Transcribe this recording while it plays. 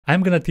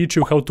I'm gonna teach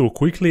you how to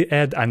quickly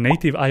add a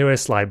native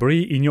iOS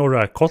library in your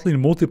Kotlin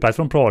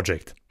multi-platform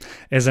project.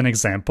 As an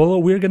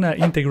example, we're gonna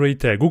integrate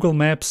Google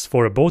Maps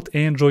for both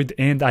Android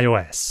and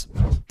iOS.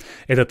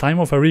 At the time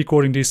of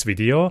recording this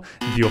video,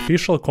 the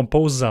official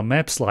Compose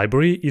Maps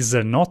library is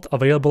not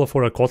available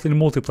for a Kotlin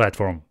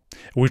multi-platform,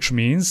 which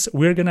means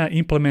we're gonna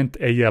implement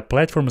a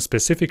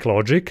platform-specific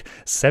logic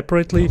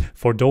separately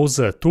for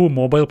those two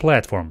mobile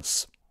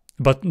platforms.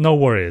 But no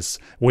worries,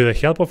 with the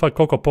help of a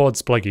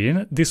Cocoapods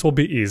plugin, this will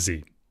be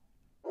easy.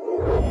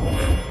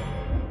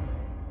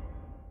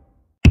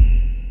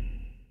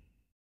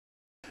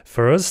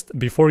 First,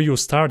 before you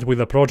start with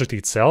the project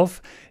itself,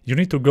 you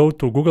need to go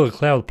to Google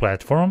Cloud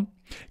Platform,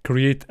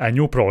 create a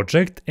new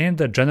project and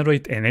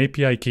generate an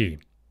API key.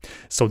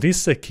 So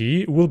this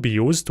key will be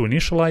used to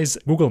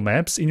initialize Google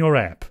Maps in your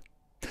app.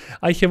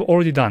 I have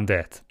already done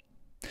that.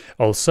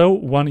 Also,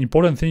 one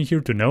important thing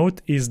here to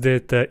note is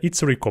that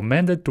it's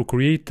recommended to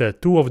create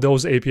two of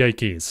those API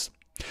keys,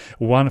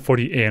 one for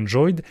the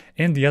Android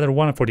and the other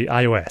one for the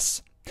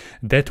iOS.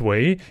 That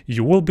way,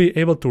 you will be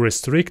able to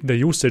restrict the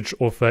usage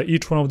of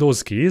each one of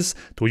those keys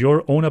to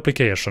your own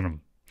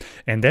application.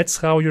 And that's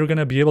how you're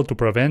gonna be able to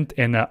prevent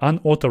an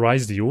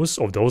unauthorized use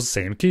of those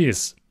same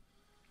keys.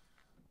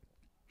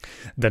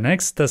 The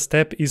next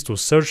step is to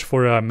search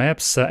for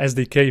Maps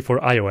SDK for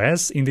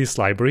iOS in this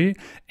library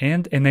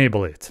and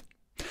enable it.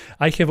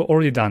 I have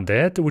already done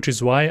that, which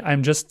is why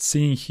I'm just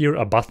seeing here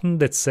a button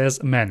that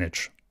says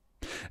Manage.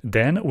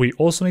 Then we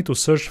also need to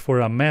search for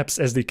a Maps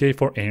SDK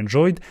for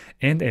Android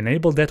and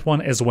enable that one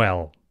as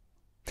well.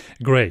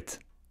 Great.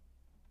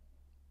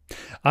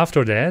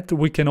 After that,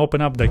 we can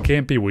open up the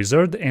KMP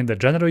wizard and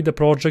generate the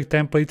project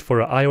template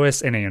for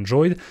iOS and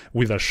Android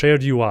with a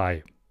shared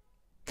UI.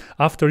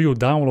 After you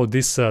download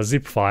this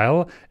zip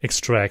file,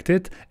 extract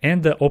it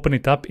and open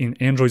it up in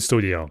Android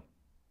Studio.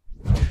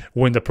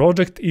 When the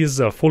project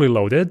is fully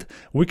loaded,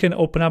 we can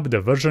open up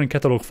the version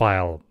catalog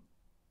file.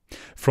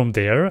 From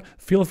there,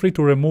 feel free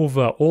to remove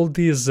all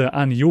these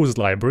unused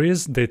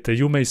libraries that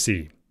you may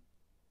see.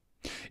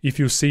 If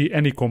you see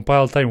any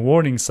compile time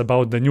warnings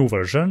about the new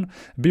version,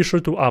 be sure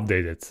to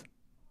update it.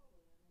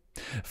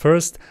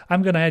 First,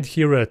 I'm gonna add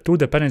here two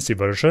dependency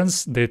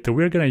versions that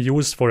we're gonna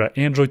use for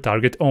Android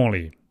target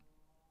only.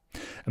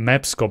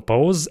 Maps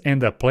Compose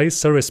and Place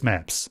Service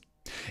Maps.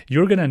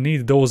 You're gonna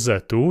need those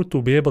two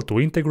to be able to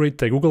integrate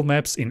Google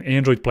Maps in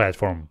Android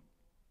platform.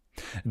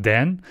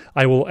 Then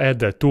I will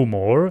add two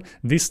more,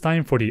 this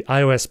time for the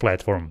iOS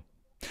platform.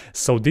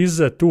 So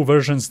these two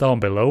versions down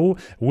below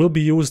will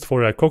be used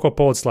for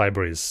Cocoapods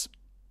libraries.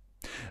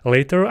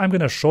 Later I'm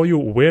gonna show you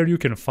where you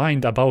can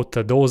find about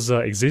those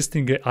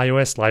existing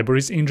iOS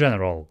libraries in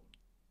general.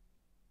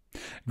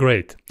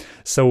 Great,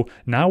 so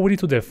now we need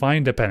to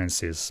define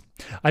dependencies.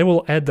 I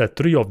will add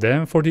three of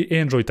them for the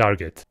Android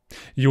target,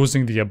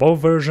 using the above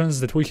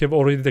versions that we have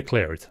already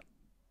declared.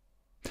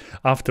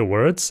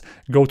 Afterwards,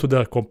 go to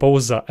the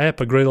Compose app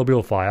Gradle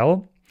build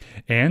file,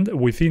 and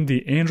within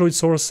the Android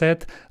source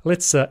set,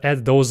 let's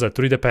add those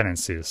three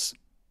dependencies.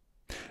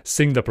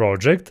 Sync the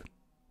project.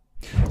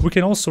 We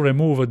can also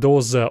remove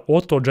those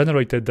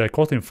auto-generated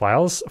Kotlin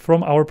files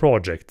from our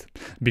project,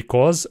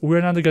 because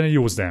we're not going to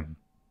use them.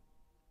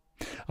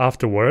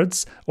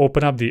 Afterwards,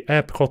 open up the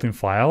app Kotlin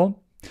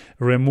file,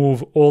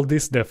 remove all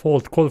this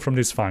default code from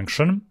this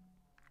function,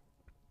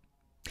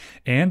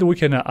 and we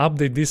can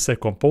update this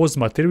Compose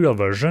material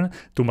version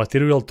to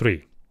material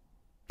 3.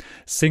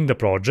 Sync the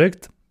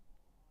project,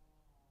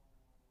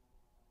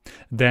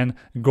 then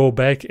go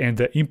back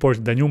and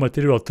import the new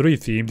material 3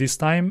 theme this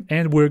time,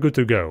 and we're good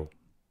to go.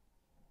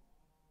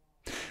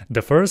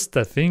 The first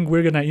thing,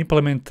 we're gonna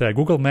implement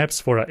Google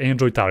Maps for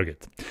Android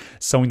target.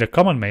 So in the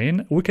command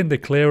main, we can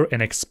declare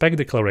an expect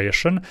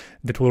declaration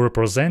that will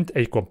represent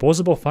a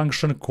composable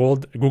function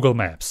called Google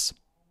Maps.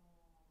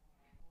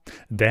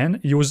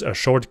 Then use a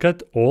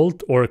shortcut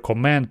Alt or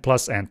Command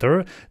plus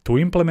Enter to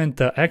implement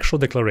the actual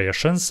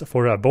declarations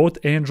for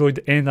both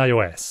Android and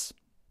iOS.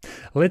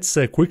 Let's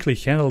quickly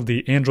handle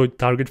the Android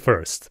target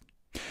first.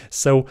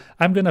 So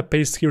I'm gonna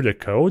paste here the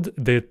code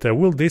that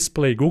will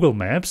display Google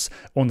Maps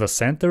on the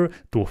center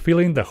to fill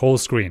in the whole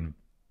screen.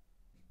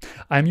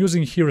 I'm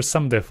using here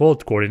some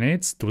default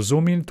coordinates to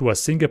zoom in to a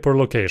Singapore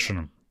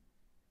location.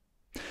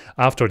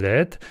 After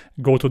that,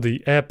 go to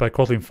the app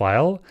Kotlin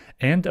file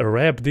and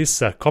wrap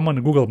this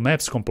common Google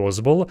Maps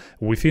composable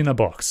within a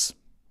box.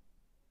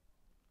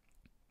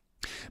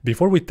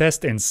 Before we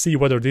test and see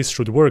whether this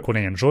should work on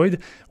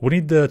Android, we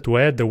need to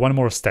add one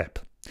more step.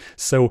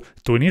 So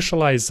to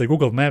initialize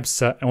Google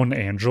Maps on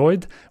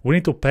Android, we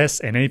need to pass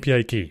an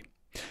API key.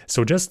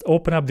 So just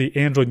open up the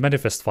Android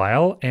manifest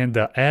file and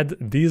add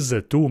these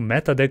two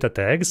metadata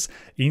tags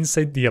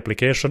inside the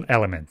application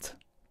element.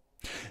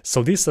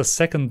 So this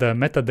second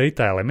metadata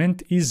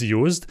element is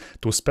used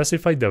to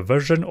specify the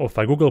version of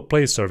Google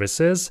Play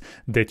services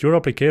that your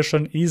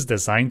application is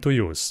designed to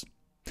use.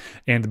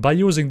 And by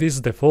using this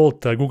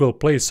default Google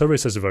Play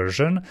Services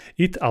version,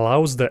 it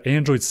allows the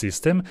Android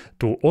system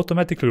to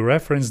automatically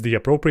reference the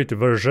appropriate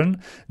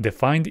version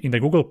defined in the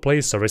Google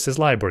Play Services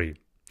library.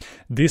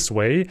 This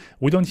way,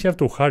 we don't have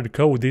to hard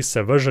code this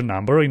version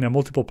number in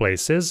multiple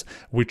places,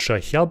 which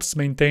helps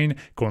maintain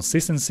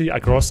consistency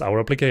across our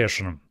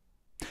application.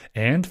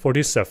 And for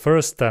this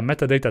first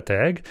metadata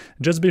tag,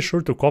 just be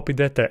sure to copy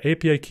that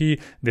API key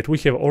that we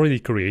have already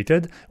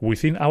created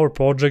within our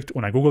project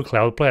on a Google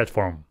Cloud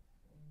platform.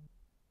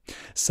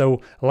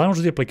 So launch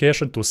the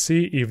application to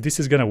see if this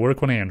is gonna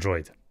work on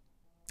Android.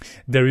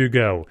 There you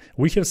go,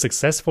 we have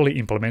successfully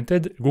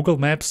implemented Google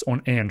Maps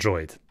on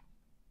Android.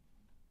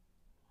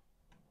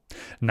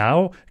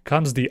 Now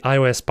comes the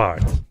iOS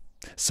part.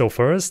 So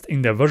first,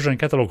 in the version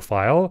catalog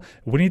file,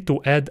 we need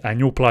to add a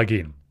new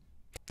plugin.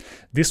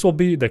 This will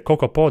be the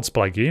Cocoapods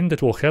plugin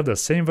that will have the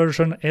same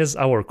version as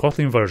our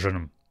Kotlin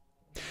version.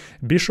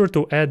 Be sure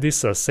to add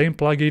this same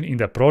plugin in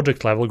the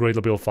project level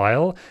gradable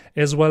file,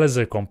 as well as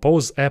a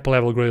compose app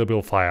level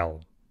gradable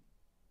file.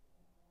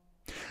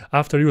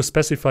 After you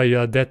specify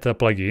that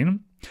plugin,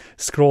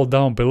 scroll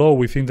down below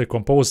within the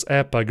compose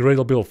app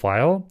gradable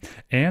file,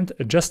 and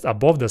just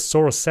above the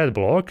source set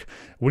block,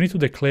 we need to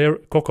declare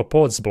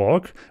Cocoapods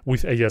block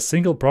with a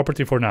single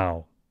property for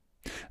now.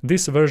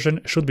 This version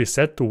should be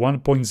set to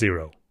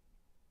 1.0.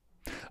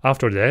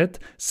 After that,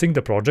 sync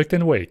the project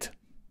and wait.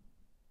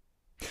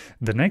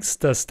 The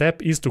next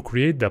step is to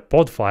create the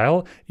pod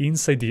file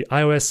inside the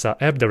iOS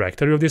app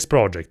directory of this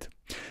project.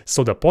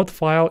 So the pod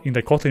file in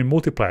the Kotlin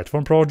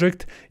Multiplatform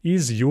project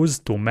is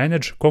used to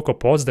manage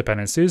Cocoapods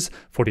dependencies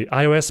for the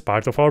iOS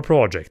part of our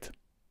project.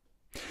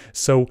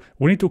 So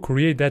we need to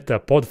create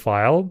that pod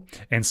file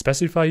and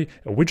specify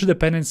which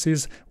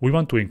dependencies we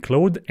want to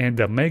include and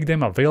make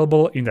them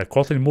available in the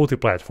Kotlin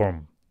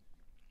Multiplatform.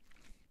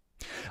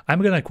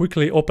 I'm gonna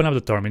quickly open up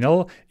the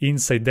terminal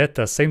inside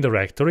that same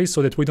directory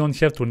so that we don't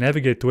have to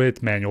navigate to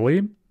it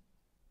manually.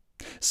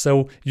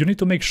 So you need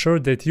to make sure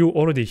that you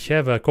already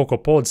have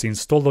Cocoapods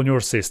installed on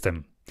your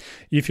system.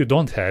 If you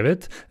don't have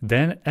it,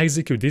 then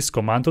execute this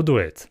command to do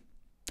it.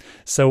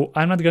 So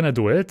I'm not gonna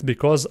do it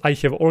because I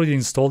have already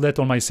installed that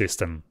on my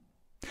system.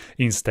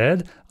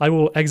 Instead, I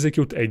will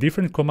execute a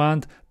different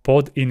command,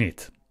 pod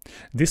init.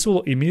 This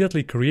will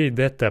immediately create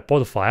that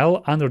pod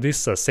file under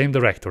this same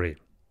directory.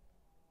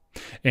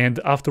 And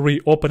after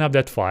we open up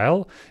that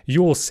file,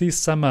 you will see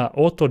some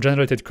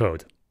auto-generated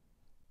code.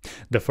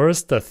 The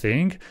first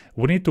thing,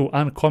 we need to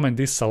uncomment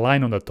this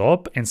line on the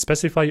top and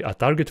specify a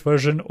target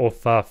version of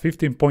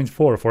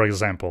 15.4, for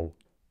example.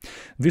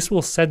 This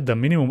will set the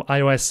minimum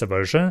iOS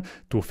version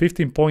to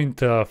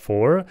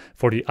 15.4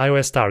 for the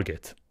iOS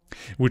target,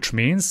 which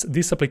means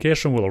this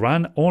application will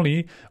run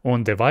only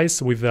on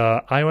device with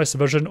the iOS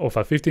version of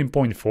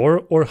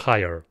 15.4 or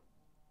higher.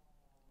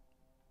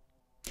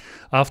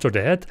 After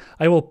that,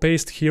 I will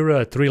paste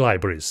here 3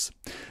 libraries.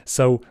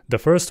 So the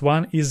first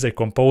one is a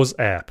compose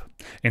app.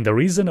 And the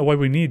reason why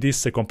we need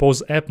this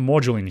compose app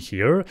module in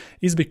here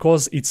is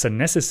because it's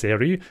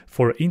necessary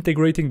for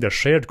integrating the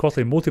shared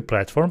Kotlin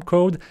multi-platform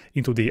code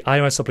into the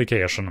iOS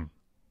application.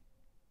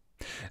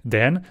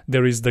 Then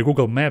there is the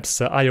Google Maps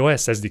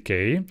iOS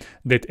SDK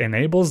that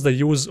enables the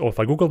use of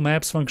a Google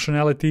Maps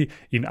functionality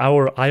in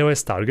our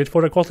iOS target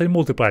for the Kotlin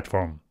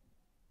multi-platform.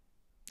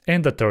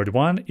 And the third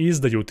one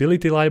is the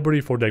utility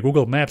library for the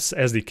Google Maps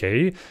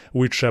SDK,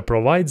 which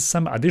provides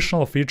some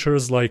additional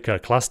features like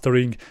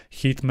clustering,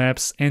 heat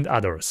maps, and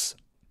others.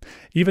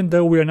 Even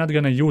though we are not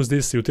going to use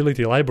this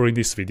utility library in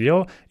this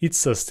video,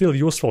 it's a still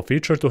useful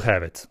feature to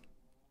have it.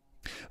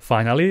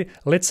 Finally,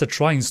 let's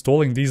try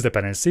installing these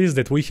dependencies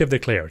that we have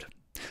declared.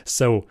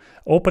 So,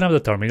 open up the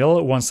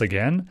terminal once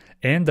again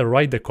and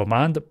write the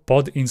command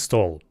pod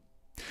install.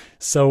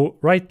 So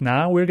right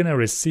now we're gonna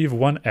receive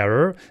one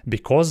error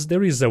because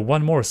there is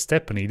one more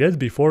step needed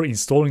before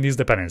installing these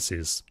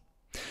dependencies.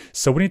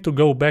 So we need to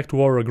go back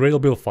to our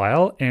Gradle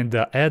file and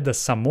add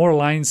some more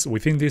lines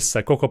within this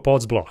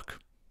Cocoapods block.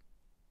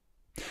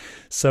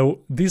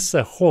 So this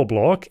whole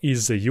block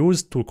is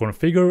used to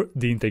configure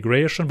the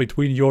integration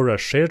between your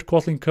shared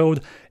Kotlin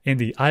code and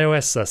the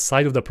iOS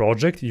side of the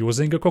project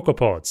using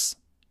Cocoapods.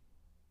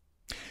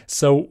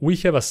 So we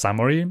have a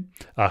summary,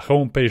 a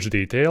homepage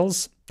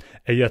details,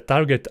 a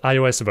target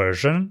iOS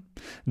version,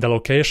 the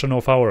location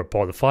of our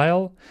pod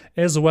file,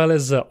 as well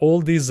as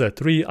all these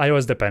 3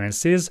 iOS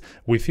dependencies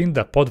within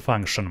the pod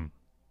function.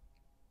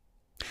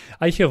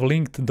 I have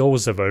linked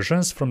those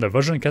versions from the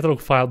version catalog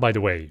file, by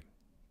the way.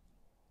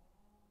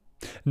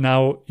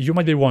 Now, you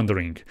might be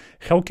wondering,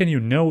 how can you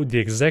know the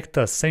exact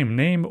same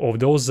name of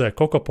those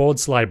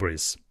Cocoapods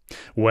libraries?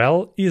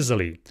 Well,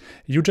 easily.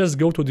 You just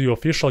go to the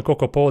official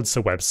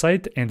Cocoapods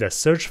website and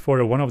search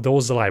for one of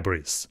those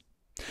libraries.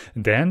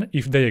 Then,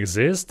 if they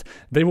exist,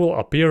 they will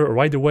appear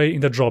right away in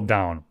the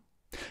drop-down.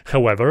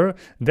 However,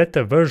 that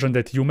version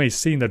that you may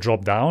see in the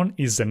drop-down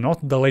is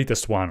not the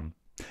latest one.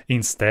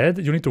 Instead,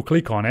 you need to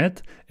click on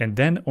it, and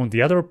then on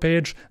the other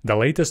page, the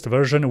latest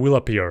version will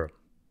appear.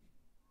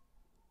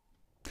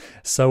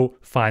 So,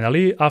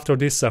 finally, after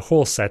this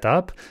whole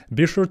setup,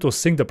 be sure to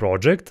sync the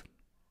project.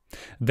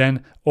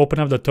 Then, open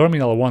up the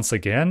terminal once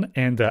again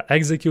and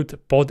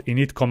execute pod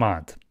init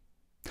command.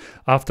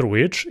 After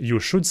which, you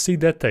should see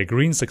that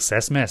green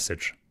success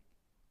message.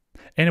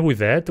 And with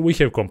that, we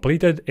have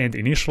completed and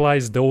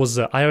initialized those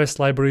iOS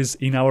libraries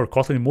in our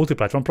Kotlin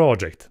multi-platform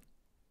project.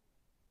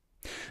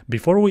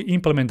 Before we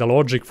implement the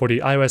logic for the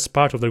iOS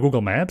part of the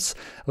Google Maps,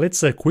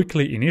 let's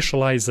quickly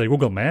initialize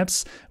Google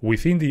Maps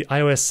within the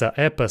iOS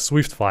app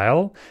Swift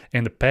file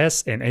and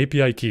pass an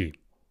API key.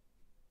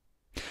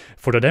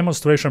 For the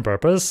demonstration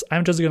purpose,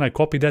 I'm just gonna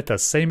copy that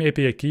same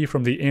API key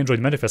from the Android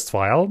manifest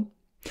file.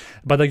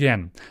 But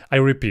again, I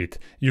repeat,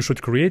 you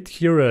should create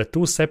here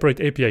two separate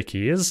API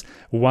keys,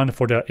 one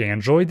for the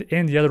Android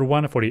and the other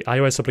one for the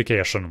iOS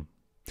application.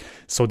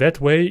 So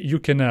that way you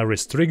can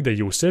restrict the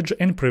usage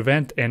and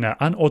prevent an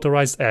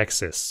unauthorized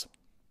access.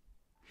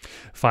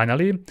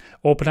 Finally,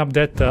 open up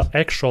that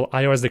actual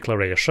iOS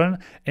declaration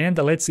and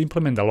let's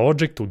implement the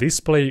logic to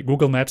display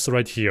Google Maps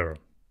right here.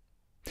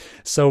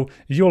 So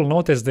you'll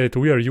notice that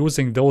we are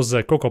using those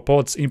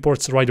Cocoapods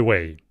imports right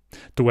away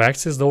to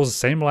access those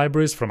same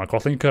libraries from a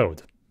Kotlin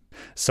code.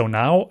 So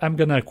now I'm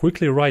gonna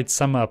quickly write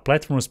some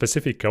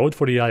platform-specific code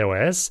for the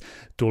iOS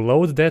to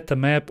load that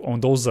map on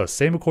those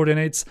same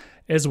coordinates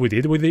as we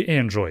did with the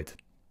Android.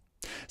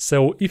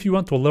 So if you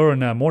want to learn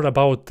more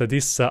about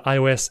this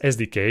iOS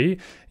SDK,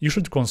 you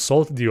should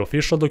consult the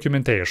official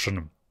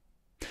documentation,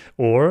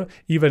 or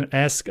even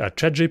ask a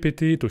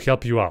ChatGPT to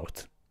help you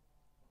out.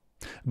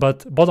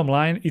 But bottom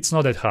line, it's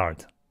not that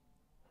hard.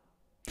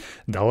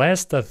 The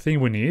last thing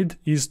we need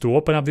is to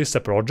open up this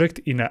project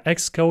in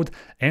Xcode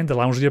and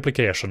launch the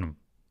application.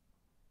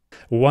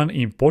 One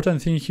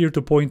important thing here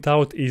to point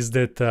out is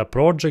that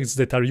projects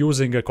that are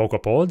using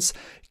Cocoapods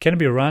can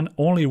be run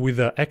only with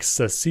the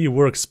XC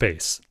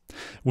workspace,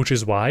 which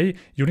is why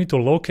you need to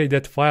locate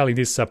that file in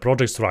this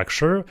project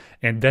structure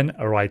and then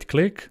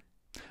right-click,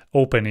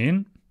 open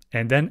in,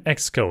 and then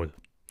Xcode.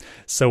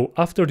 So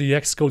after the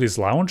Xcode is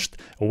launched,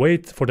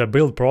 wait for the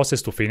build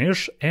process to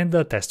finish and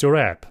test your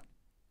app.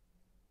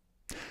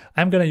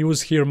 I'm gonna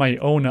use here my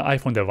own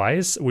iPhone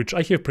device, which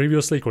I have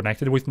previously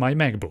connected with my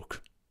MacBook.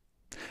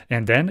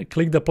 And then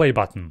click the play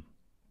button.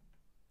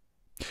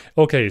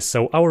 Okay,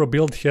 so our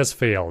build has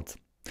failed.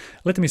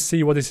 Let me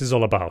see what this is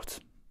all about.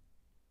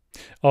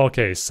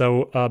 Okay,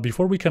 so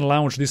before we can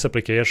launch this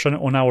application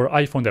on our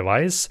iPhone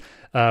device,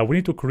 we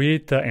need to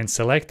create and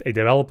select a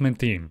development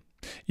team.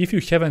 If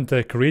you haven't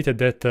created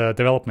that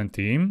development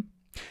team,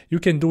 you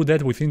can do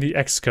that within the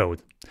Xcode.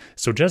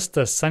 So just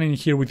sign in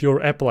here with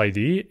your Apple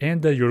ID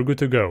and you're good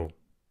to go.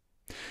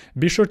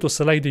 Be sure to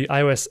select the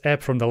iOS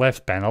app from the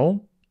left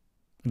panel,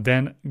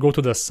 then go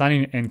to the sign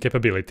in and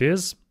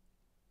capabilities.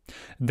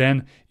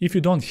 Then, if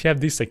you don't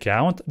have this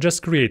account,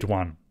 just create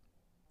one.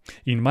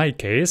 In my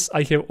case,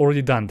 I have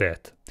already done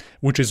that,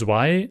 which is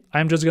why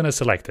I'm just gonna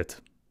select it.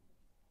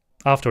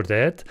 After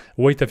that,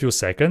 wait a few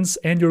seconds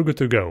and you're good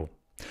to go.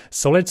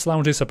 So let's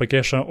launch this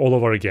application all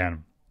over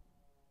again.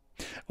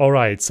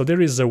 Alright, so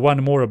there is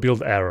one more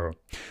build error.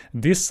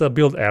 This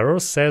build error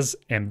says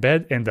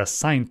embed and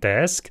assign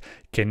task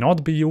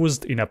cannot be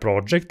used in a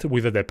project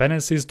with the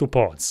dependencies to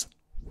pods.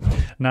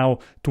 Now,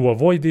 to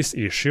avoid this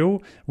issue,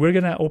 we're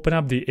gonna open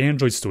up the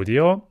Android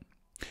Studio,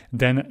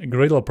 then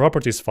Gradle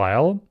properties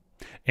file,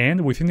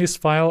 and within this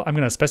file I'm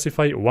gonna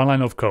specify one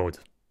line of code.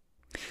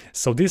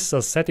 So this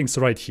settings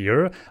right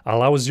here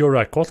allows your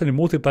Kotlin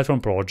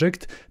multi-platform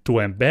project to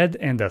embed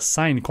and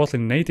assign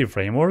Kotlin native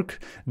framework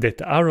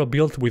that are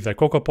built with the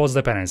Cocoapods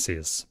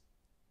dependencies.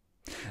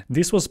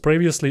 This was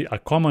previously a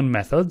common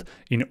method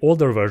in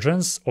older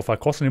versions of a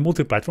Kotlin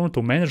multi-platform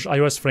to manage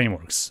iOS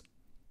frameworks.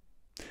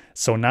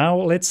 So now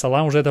let's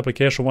launch that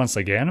application once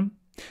again,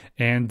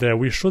 and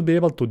we should be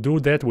able to do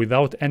that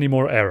without any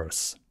more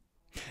errors.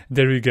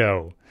 There you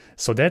go.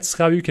 So that's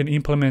how you can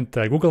implement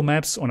Google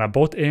Maps on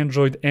both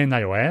Android and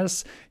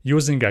iOS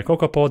using a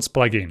Cocoapods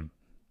plugin.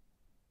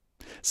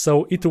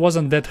 So it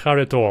wasn't that hard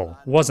at all,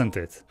 wasn't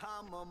it?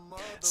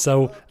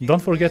 So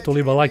don't forget to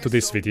leave a like to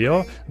this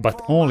video,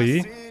 but only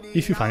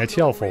if you find it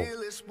helpful.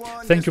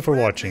 Thank you for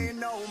watching.